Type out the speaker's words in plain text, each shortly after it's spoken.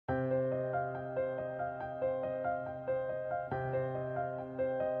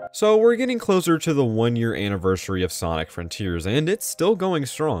So we're getting closer to the 1-year anniversary of Sonic Frontiers, and it's still going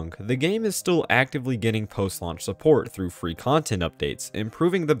strong. The game is still actively getting post-launch support through free content updates,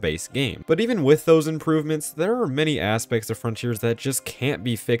 improving the base game. But even with those improvements, there are many aspects of Frontiers that just can't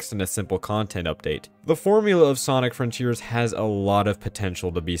be fixed in a simple content update. The formula of Sonic Frontiers has a lot of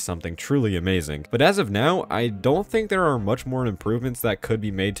potential to be something truly amazing, but as of now, I don't think there are much more improvements that could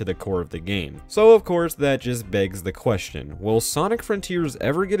be made to the core of the game. So of course, that just begs the question, will Sonic Frontiers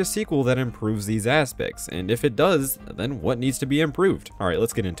ever get a sequel that improves these aspects? And if it does, then what needs to be improved? Alright,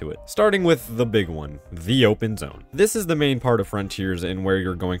 let's get into it. Starting with the big one, the open zone. This is the main part of Frontiers and where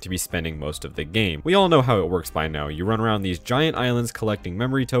you're going to be spending most of the game. We all know how it works by now. You run around these giant islands collecting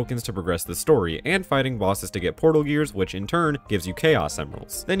memory tokens to progress the story, and fighting bosses to get portal gears, which in turn gives you Chaos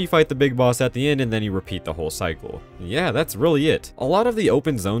Emeralds. Then you fight the big boss at the end, and then you repeat the whole cycle. Yeah, that's really it. A lot of the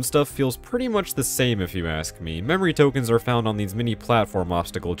open zone stuff feels pretty much the same if you ask me. Memory tokens are found on these mini platform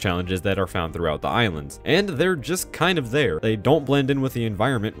obstacle challenges that are found throughout the islands, and they're just kind of there. They don't blend in with the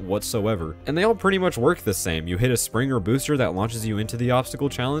environment whatsoever, and they all pretty much work the same. You hit a spring or booster that launches you into the obstacle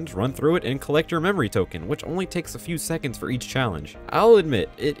challenge, run through it, and collect your memory token, which only takes a few seconds for each challenge. I'll admit,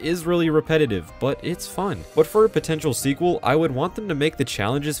 it is really repetitive, but it's fun. But for a potential sequel, I would want them to make the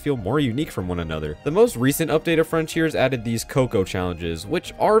challenges feel more unique from one another. The most recent update of Frontiers added these Coco challenges,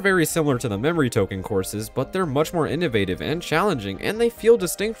 which are very similar to the memory token courses, but they're much more innovative and challenging, and they feel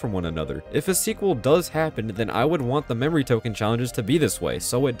distinct from one another. If a sequel does happen, then I would want the memory token challenges to be this way,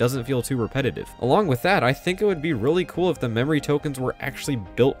 so it doesn't feel too repetitive. Along with that, I think it would be really cool if the memory tokens were actually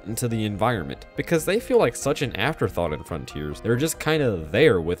built into the environment, because they feel like such an afterthought in Frontiers. They're just kind of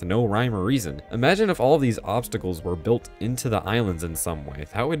there with no rhyme or reason. Imagine if all of these obstacles were built into the islands in some way.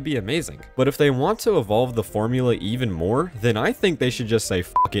 That would be amazing. But if they want to evolve the formula even more, then I think they should just say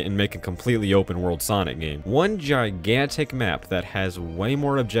f it and make a completely open world Sonic game. One gigantic map that has way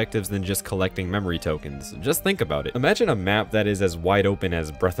more objectives than just collecting memory tokens. Just think about it. Imagine a map that is as wide open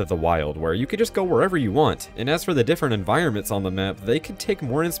as Breath of the Wild, where you could just go wherever you want. And as for the different environments on the map, they could take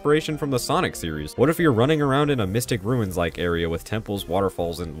more inspiration from the Sonic series. What if you're running around in a Mystic Ruins-like area with temples,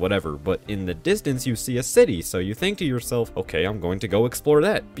 waterfalls, and whatever, but in the distance you see a city, so you think to yourself, okay, I'm going to go explore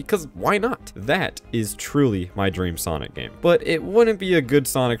that, because why not? That is truly my dream Sonic game. But it wouldn't be a good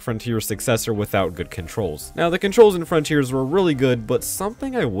Sonic Frontiers successor without good controls. Now, the controls in Frontiers were really good, but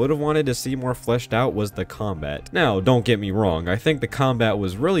something I would have wanted to see more fleshed out was the combat. Now, don't get me wrong, I think the combat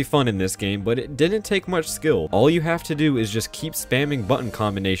was really fun in this game, but it didn't take much skill. All you have to do is just keep spamming button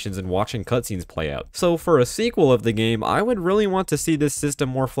combinations and watching cutscenes play out. So for a sequel of the game, I would really want to see this system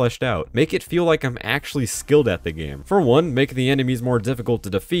more fleshed out. Make it feel like I'm actually skilled at the game. For one, make the enemies more difficult to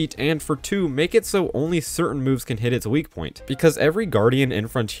defeat, and for two, make it so only certain moves can hit its weak point. Because every Guardian in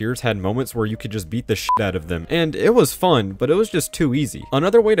Frontiers had moments where you could just beat the shit out of them, and it was fun, but it was just too easy.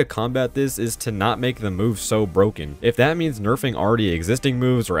 Another way to combat this is to not make the moves so broken. If that means nerfing already existing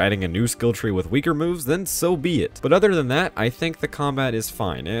moves or adding a new skill tree with weaker moves, then so be it. But other than that, I think the combat is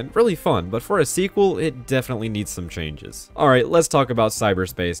fine and really fun, but for a sequel, it definitely needs some changes. Alright, let's talk about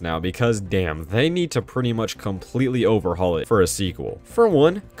cyberspace now, because damn, they need to pretty much completely overhaul it for a sequel. For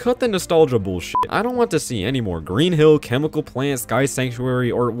one, cut the nostalgia bullshit. I don't want to see any more Green Hill, Chemical Plant, Sky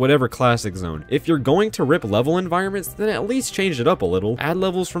Sanctuary, or whatever classic zone. If you're going to rip level environments, then at least change it up a little. Add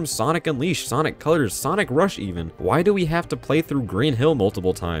levels from Sonic Unleashed, Sonic Colors, Sonic Rush even. Why do we have to play through Green Hill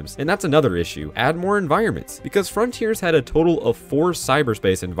multiple times? And that's another issue. Add more environments, because Frontiers had a total of 4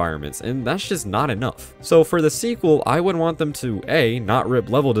 cyberspace environments, and that's just not enough. So for the sequel, I would want them to A, not rip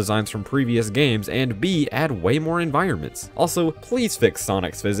level designs from previous games, and B, add way more environments. Also, please fix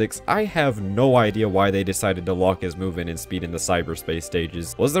Sonic's physics. I have no idea why they decided to lock his movement and speed in the cyberspace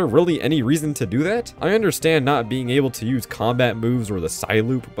stages. Was there really any reason to do that? I understand not being able to use combat moves or the side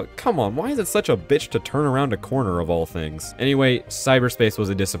loop, but come on, why is it such a bitch to turn around a corner of all things? Anyway, cyberspace was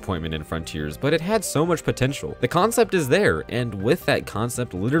a disappointment in Frontiers, but it had so much potential. The concept is there, and with that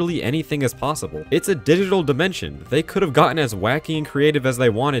concept, literally anything is possible. It's a digital dimension. They could have gotten as wacky and creative as they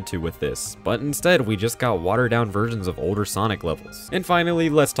wanted to with this, but instead we just got watered down versions of older Sonic levels. And finally,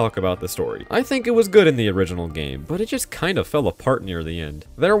 let's talk about the story. I think it was good in the original game, but it just kind of fell apart near the end.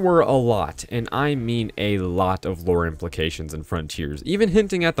 There were a lot, and I mean a lot of lore implications in Frontiers, even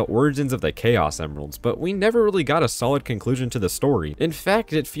hinting at the origins of the Chaos Emeralds, but we never really got a solid conclusion to the story. In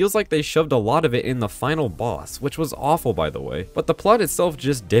fact, it feels like they shoved a lot of it in the final boss, which was awful by the way, but the plot itself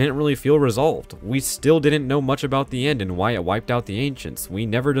just didn't really feel resolved. We still didn't know much about the end and why it wiped out the Ancients. We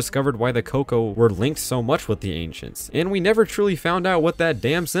never discovered why the Coco were linked so much with the Ancients, and we never truly found out what that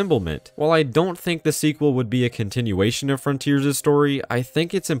damn symbol meant. While I don't think the sequel would be a continuation of Frontiers' story, I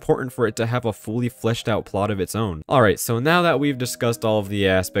think it's important for it to have a fully fleshed out plot of its own. Alright, so now that we've discussed discussed all of the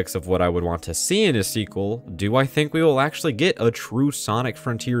aspects of what I would want to see in a sequel, do I think we will actually get a true Sonic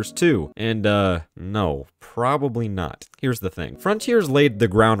Frontiers 2? And no, probably not. Here's the thing. Frontiers laid the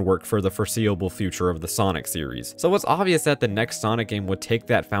groundwork for the foreseeable future of the Sonic series, so it's obvious that the next Sonic game would take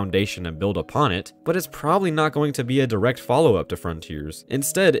that foundation and build upon it, but it's probably not going to be a direct follow-up to Frontiers.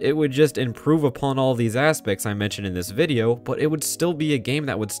 Instead, it would just improve upon all these aspects I mentioned in this video, but it would still be a game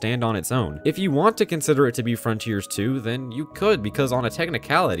that would stand on its own. If you want to consider it to be Frontiers 2, then you could, because on a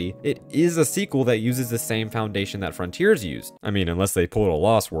technicality, it is a sequel that uses the same foundation that Frontiers used. I mean, unless they pulled a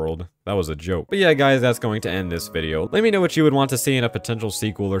Lost World. That was a joke. But yeah, guys, that's going to end this video. Let me know what you would want to see in a potential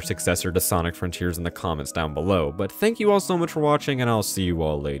sequel or successor to Sonic Frontiers in the comments down below. But thank you all so much for watching, and I'll see you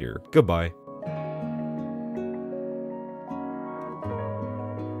all later. Goodbye.